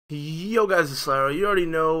Yo guys, it's slyroh. You already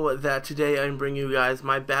know that today I'm bringing you guys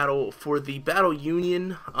my battle for the Battle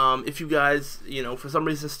Union. If you guys, for some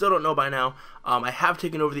reason still don't know by now, I have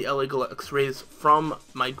taken over the LA Galuxrays from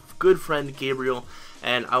my good friend Gabriel,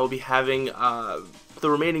 and I will be having the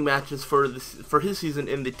remaining matches for his season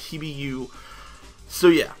in the TBU. So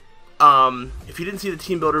yeah, if you didn't see the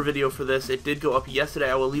team builder video for this, it did go up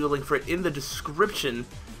yesterday. I will leave a link for it in the description.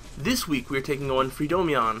 This week we are taking on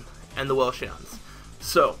Freedomion and the Welsheons.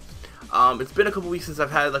 So, it's been a couple weeks since I've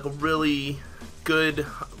had like a really good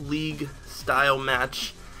league style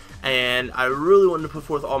match, and I really wanted to put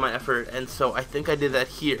forth all my effort, and so I think I did that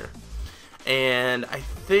here. And I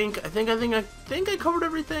think I covered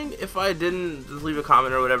everything. If I didn't, just leave a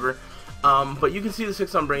comment or whatever. But you can see the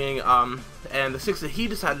 6 I'm bringing, and the 6 that he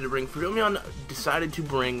decided to bring. Freedomion decided to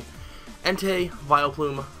bring Entei,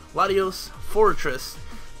 Vileplume, Latios, Fortress,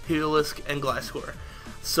 Heliolisk, and Gliscor.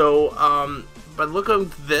 So, by the look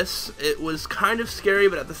of this, it was kind of scary,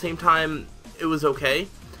 but at the same time, it was okay.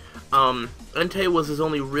 Entei was his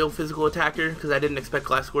only real physical attacker, because I didn't expect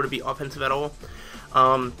Gliscor to be offensive at all.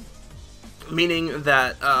 Meaning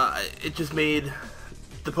that it just made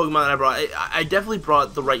the Pokemon that I brought, I definitely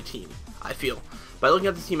brought the right team, I feel. By looking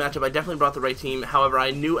at the team matchup, I definitely brought the right team. However,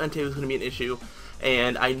 I knew Entei was going to be an issue,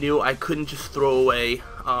 and I knew I couldn't just throw away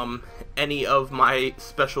any of my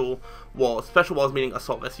special walls. Special walls meaning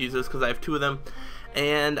Assault Vest users, because I have 2 of them.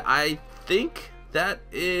 And I think that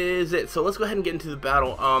is it. So let's go ahead and get into the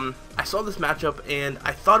battle. I saw this matchup, and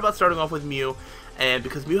I thought about starting off with Mew, and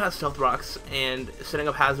because Mew has Stealth Rocks, and setting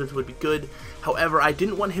up hazards would be good. However, I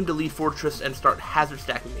didn't want him to lead Fortress and start hazard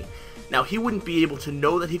stacking me. Now, he wouldn't be able to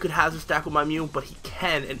know that he could hazard stack with my Mew, but he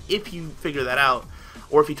can, and if you figure that out,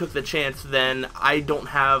 or if he took the chance, then I don't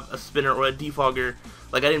have a spinner or a defogger.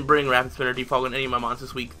 Like, I didn't bring Rapid Spinner or defog on any of my mons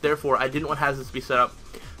this week, therefore I didn't want hazards to be set up.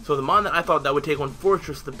 So the mon that I thought that would take on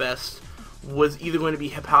Fortress the best was either going to be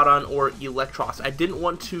Hippowdon or Eelektross. I didn't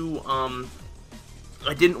want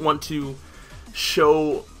to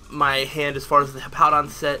show my hand as far as the Hippowdon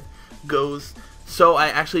set goes, so I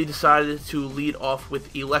actually decided to lead off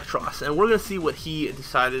with Eelektross, and we're going to see what he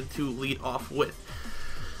decided to lead off with.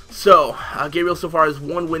 So, Gabriel so far has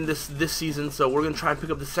 1 win this season, so we're going to try and pick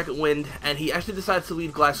up the 2nd win, and he actually decides to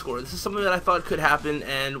lead Gliscor. This is something that I thought could happen,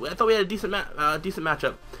 and I thought we had a decent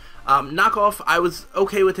matchup. Knockoff, I was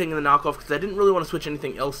okay with taking the knockoff, because I didn't really want to switch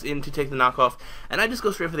anything else in to take the knockoff, and I just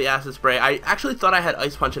go straight for the Acid Spray. I actually thought I had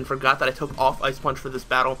Ice Punch and forgot that I took off Ice Punch for this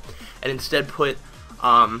battle, and instead put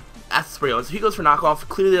Acid Spray on. So he goes for knockoff,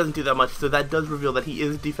 clearly doesn't do that much, so that does reveal that he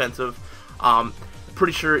is defensive.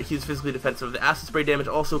 Pretty sure he's physically defensive. The Acid Spray damage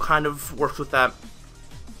also kind of works with that.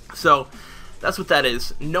 So that's what that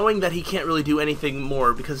is. Knowing that he can't really do anything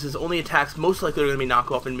more because his only attacks most likely are going to be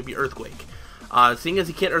knockoff and maybe Earthquake. Seeing as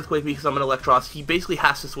he can't Earthquake because I'm an Eelektross, he basically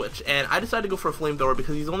has to switch. And I decided to go for a Flamethrower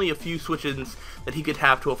because he's only a few switch-ins that he could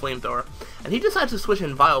have to a Flamethrower. And he decides to switch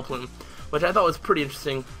in Vileplume, which I thought was pretty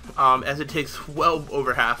interesting, as it takes well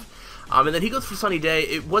over half. And then he goes for Sunny Day.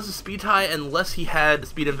 It was a speed tie unless he had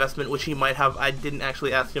speed investment, which he might have. I didn't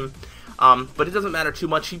actually ask him. But it doesn't matter too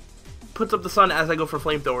much. He puts up the sun as I go for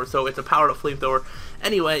Flamethrower, so it's a powered up Flamethrower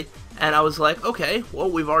anyway. And I was like, okay,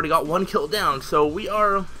 well, we've already got 1 kill down, so we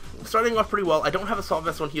are starting off pretty well. I don't have Assault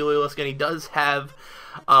Vest on Heliolisk, and he does have,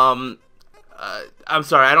 I'm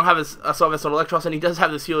sorry, I don't have his Assault Vest on Eelektross, and he does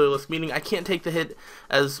have this Heliolisk, meaning I can't take the hit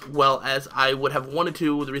as well as I would have wanted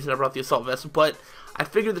to, the reason I brought the Assault Vest, but I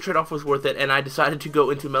figured the trade-off was worth it, and I decided to go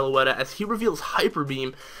into Meloetta as he reveals Hyper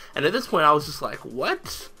Beam, and at this point I was just like,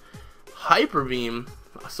 what? Hyper Beam?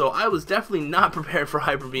 So I was definitely not prepared for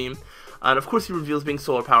Hyper Beam, and of course he reveals being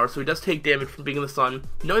Solar Power, so he does take damage from being in the sun.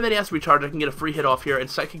 Knowing that he has to recharge, I can get a free hit off here, and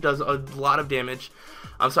Psychic does a lot of damage,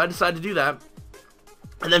 so I decided to do that.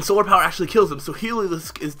 And then Solar Power actually kills him, so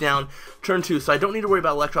Heliolisk is down turn 2, so I don't need to worry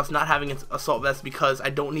about Eelektross not having its Assault Vest because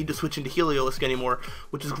I don't need to switch into Heliolisk anymore,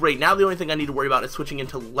 which is great. Now the only thing I need to worry about is switching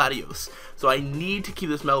into Latios. So I need to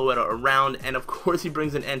keep this Meloetta around, and of course he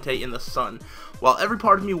brings in Entei in the sun. While every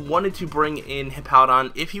part of me wanted to bring in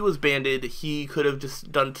Hippowdon, if he was banded, he could have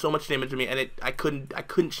just done so much damage to me, and I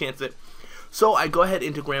couldn't chance it. So I go ahead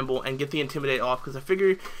into Gramble and get the Intimidate off because I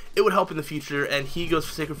figured it would help in the future, and he goes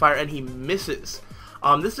for Sacred Fire, and he misses.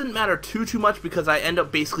 This didn't matter too much because I end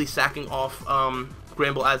up basically sacking off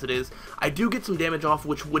Gramble as it is. I do get some damage off,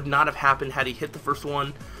 which would not have happened had he hit the first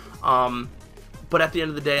one. But at the end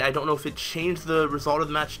of the day, I don't know if it changed the result of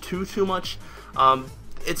the match too much.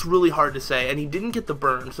 It's really hard to say, and he didn't get the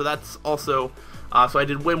burn, so that's also so I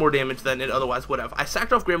did way more damage than it otherwise would have. I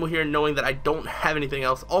sacked off Gramble here knowing that I don't have anything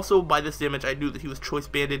else. Also, by this damage, I knew that he was choice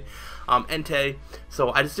banded Entei,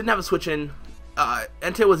 so I just didn't have a switch in.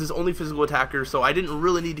 Entei was his only physical attacker, so I didn't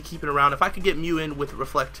really need to keep it around. If I could get Mew in with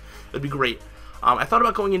Reflect, it would be great. I thought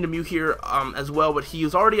about going into Mew here as well, but he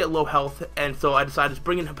was already at low health, and so I decided to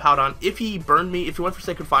bring in Hippowdon. If he burned me, if he went for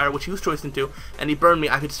Sacred Fire, which he was choicing to, and he burned me,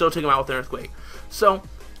 I could still take him out with an Earthquake. So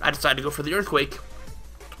I decided to go for the Earthquake,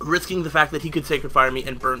 risking the fact that he could Sacred Fire me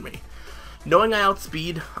and burn me. Knowing I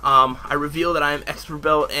outspeed, I reveal that I am Expert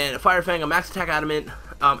Belt and Fire Fang, a max attack adamant,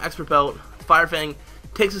 Expert Belt, Fire Fang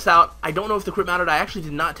takes us out. I don't know if the crit mattered. I actually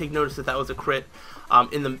did not take notice that that was a crit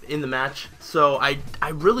in the match, so I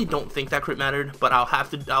really don't think that crit mattered, but I'll have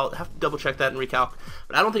to double check that and recalc.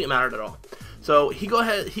 But I don't think it mattered at all. So he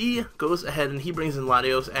goes ahead and he brings in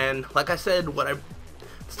Latios, and like I said, what I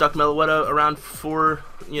stuck Meloetta around for,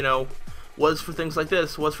 you know, was for things like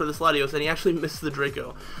this, was for this Latios, and he actually missed the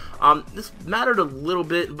Draco. This mattered a little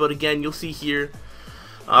bit, but again, you'll see here,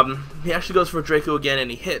 he actually goes for Draco again, and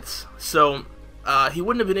he hits. So he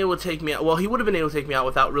wouldn't have been able to take me out. Well, he would have been able to take me out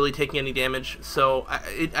without really taking any damage. So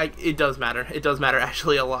it does matter. It does matter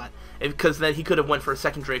actually a lot, because then he could have went for a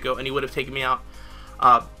second Draco, and he would have taken me out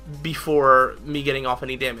before me getting off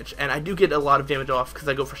any damage. And I do get a lot of damage off because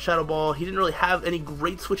I go for Shadow Ball. He didn't really have any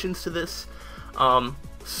great switch-ins to this,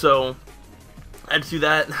 so I had to do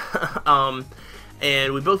that.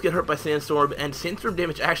 And we both get hurt by Sandstorm, and Sandstorm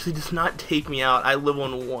damage actually does not take me out. I live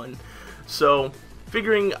on 1. So,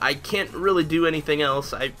 figuring I can't really do anything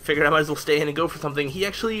else, I figured I might as well stay in and go for something. He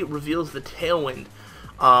actually reveals the Tailwind,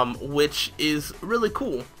 which is really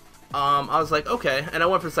cool. I was like, okay, and I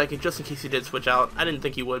went for Psychic just in case he did switch out. I didn't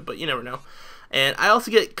think he would, but you never know. And I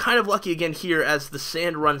also get kind of lucky again here as the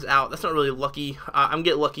sand runs out. That's not really lucky. I'm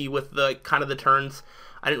getting lucky with the kind of the turns.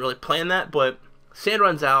 I didn't really plan that, but sand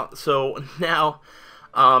runs out, so now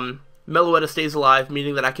Meloetta stays alive,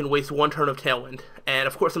 meaning that I can waste 1 turn of Tailwind. And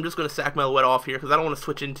of course I'm just going to sack Meloetta off here because I don't want to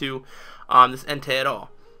switch into this Entei at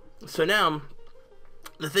all. So now,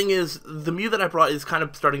 the thing is, the Mew that I brought is kind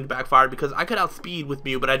of starting to backfire because I could outspeed with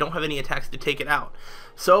Mew, but I don't have any attacks to take it out.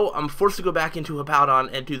 So I'm forced to go back into Hippowdon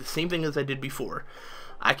and do the same thing as I did before.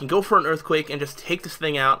 I can go for an Earthquake and just take this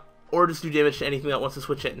thing out, or just do damage to anything that wants to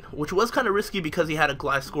switch in, which was kind of risky because he had a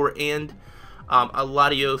Gliscor and a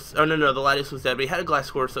Latios. Oh no, the Latios was dead, but he had a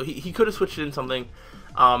Gliscor, so he could have switched in something.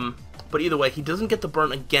 But either way, he doesn't get the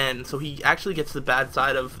burn again, so he actually gets the bad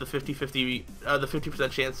side of the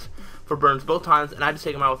 50% chance for burns both times, and I just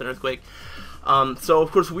take him out with an Earthquake. So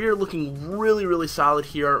of course we are looking really solid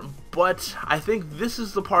here, but I think this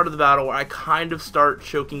is the part of the battle where I kind of start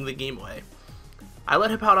choking the game away. I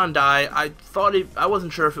let Hippowdon die. I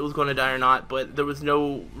wasn't sure if it was going to die or not, but there was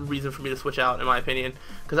no reason for me to switch out, in my opinion,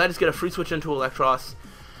 because I just get a free switch into Electros,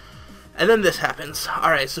 and then this happens.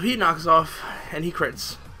 Alright, so he knocks off, and he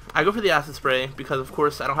crits. I go for the Acid Spray, because of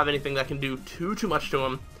course I don't have anything that can do too much to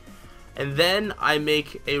him, and then I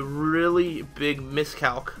make a really big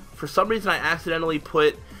miscalc. For some reason I accidentally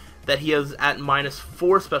put that he is at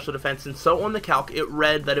 -4 special defense, and so on the calc it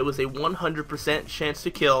read that it was a 100% chance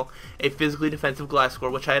to kill a physically defensive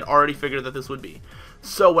Gliscor, which I had already figured that this would be.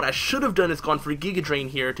 So what I should have done is gone for Giga Drain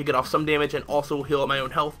here to get off some damage and also heal up my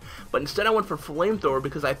own health, but instead I went for Flamethrower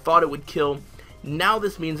because I thought it would kill. Now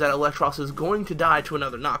this means that Electros is going to die to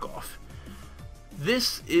another knockoff.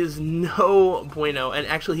 This is no bueno, and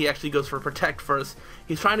actually he actually goes for Protect first.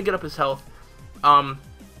 He's trying to get up his health,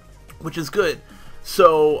 which is good.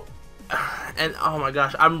 So, and oh my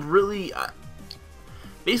gosh, I'm really,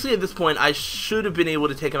 basically at this point I should have been able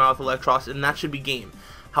to take him out with Electros, and that should be game.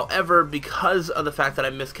 However, because of the fact that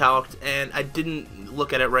I miscalced and I didn't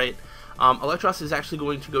look at it right, Electros is actually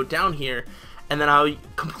going to go down here, and then I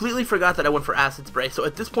completely forgot that I went for Acid Spray. So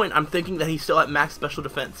at this point I'm thinking that he's still at max special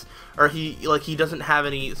defense, or he doesn't have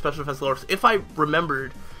any special defense lowers. If I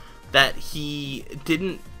remembered that he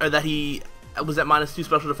didn't, or that he was at -2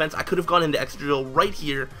 special defense, I could have gone into Extra Drill right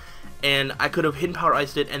here, and I could have Hidden Power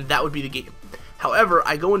Iced it, and that would be the game. However,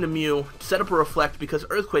 I go into Mew, set up a Reflect because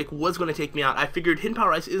Earthquake was going to take me out. I figured Hidden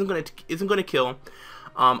Power Ice isn't going to kill.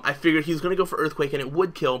 I figured he was going to go for Earthquake and it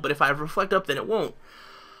would kill, but if I Reflect up, then it won't.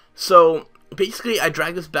 So basically, I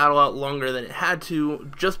dragged this battle out longer than it had to,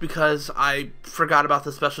 just because I forgot about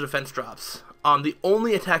the special defense drops. The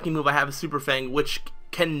only attacking move I have is Super Fang, which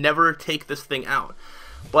can never take this thing out.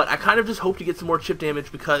 But I kind of just hope to get some more chip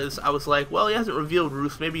damage because I was like, well, he hasn't revealed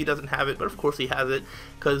Roost, maybe he doesn't have it, but of course he has it,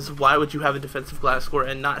 because why would you have a defensive Gliscor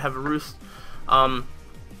and not have a Roost?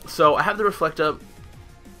 So I have the Reflect up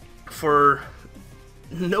for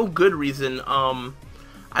no good reason.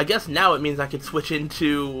 I guess now it means I could switch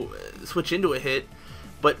into a hit,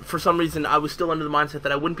 but for some reason I was still under the mindset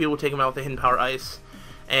that I wouldn't be able to take him out with a Hidden Power Ice.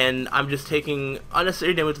 and I'm just taking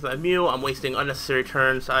unnecessary damage with my Mew. I'm wasting unnecessary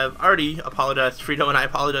turns. I've already apologized to Frito, and I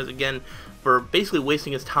apologize again for basically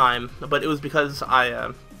wasting his time, but it was because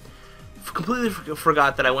I completely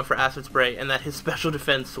forgot that I went for Acid Spray and that his special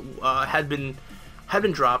defense had been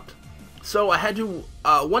dropped. So I had to,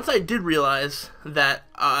 once I did realize that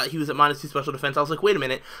he was at -2 special defense, I was like, wait a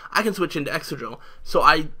minute, I can switch into Excadrill. So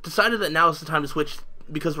I decided that now is the time to switch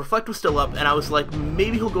because Reflect was still up, and I was like,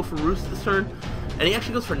 maybe he'll go for Roost this turn, and he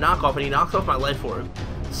actually goes for Knockoff, and he knocks off my Life Orb.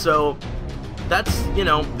 So that's, you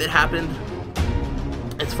know, it happened.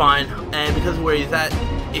 It's fine, and because of where he's at,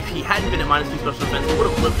 if he hadn't been at -2 special defense, he would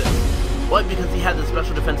have flipped this. But because he had the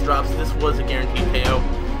special defense drops, this was a guaranteed KO,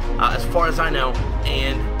 as far as I know,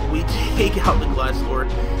 and we take out the Gliscor,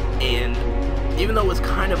 and even though it was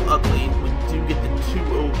kind of ugly, we do get the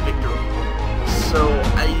 2-0 victory. So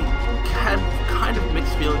I had kind of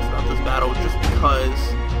mixed feelings about this battle just because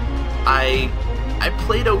I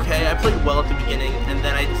played okay, I played well at the beginning, and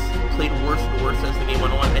then I just played worse and worse as the game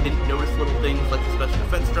went on. I didn't notice little things like the special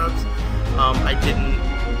defense drops. I didn't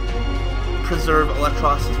preserve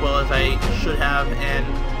Electros as well as I should have, and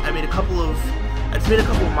I made a couple of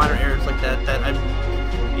minor errors like that I,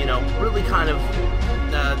 you know, really kind of,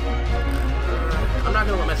 I'm not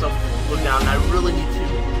going to let myself look down, and I really need to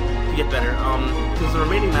get better, because the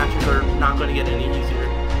remaining matches are not going to get any easier.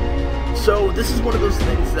 So this is one of those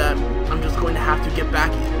things that I'm just going to have to get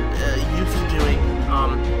back used to doing,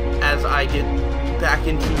 as I get back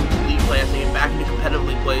into league play, as I get back into competitive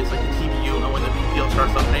league plays like the TBU, and when the PPL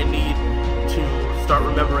starts up, and I need to start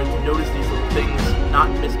remembering to notice these little things, not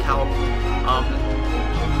miscalc,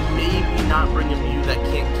 maybe not bring a Mew that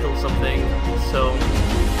can't kill something. So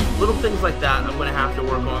little things like that I'm going to have to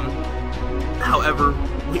work on. However,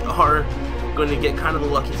 we are going to get kind of the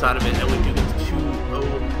lucky side of it, and we do get the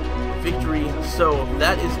 2-0 victory. So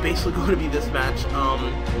that is basically going to be this match.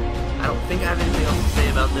 I don't think I have anything else to say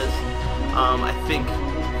about this. I think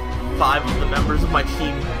 5 of the members of my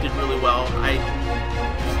team did really well.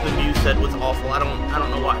 The Mew said was awful. I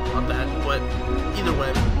don't know why I thought that, but either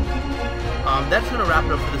way, that's gonna wrap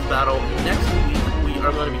it up for this battle. Next week we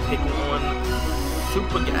are going to be taking on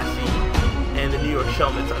Super Gassy and the New York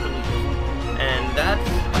Shellmans, I believe. And that,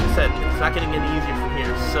 like I said, it's not getting any easier from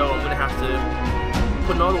here. So I'm gonna have to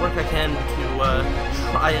put in all the work I can to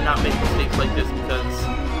try and not make mistakes like this, because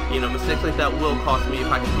you know, mistakes like that will cost me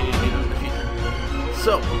if I continue to do them in the future.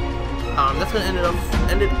 So that's gonna end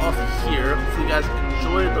it off here. Hopefully you guys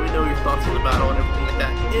enjoyed. Let me know your thoughts on the battle and everything like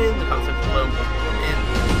that in the comments section below. And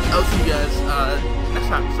I'll see you guys next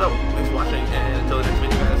time. So thanks for watching, and until the next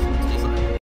video, guys.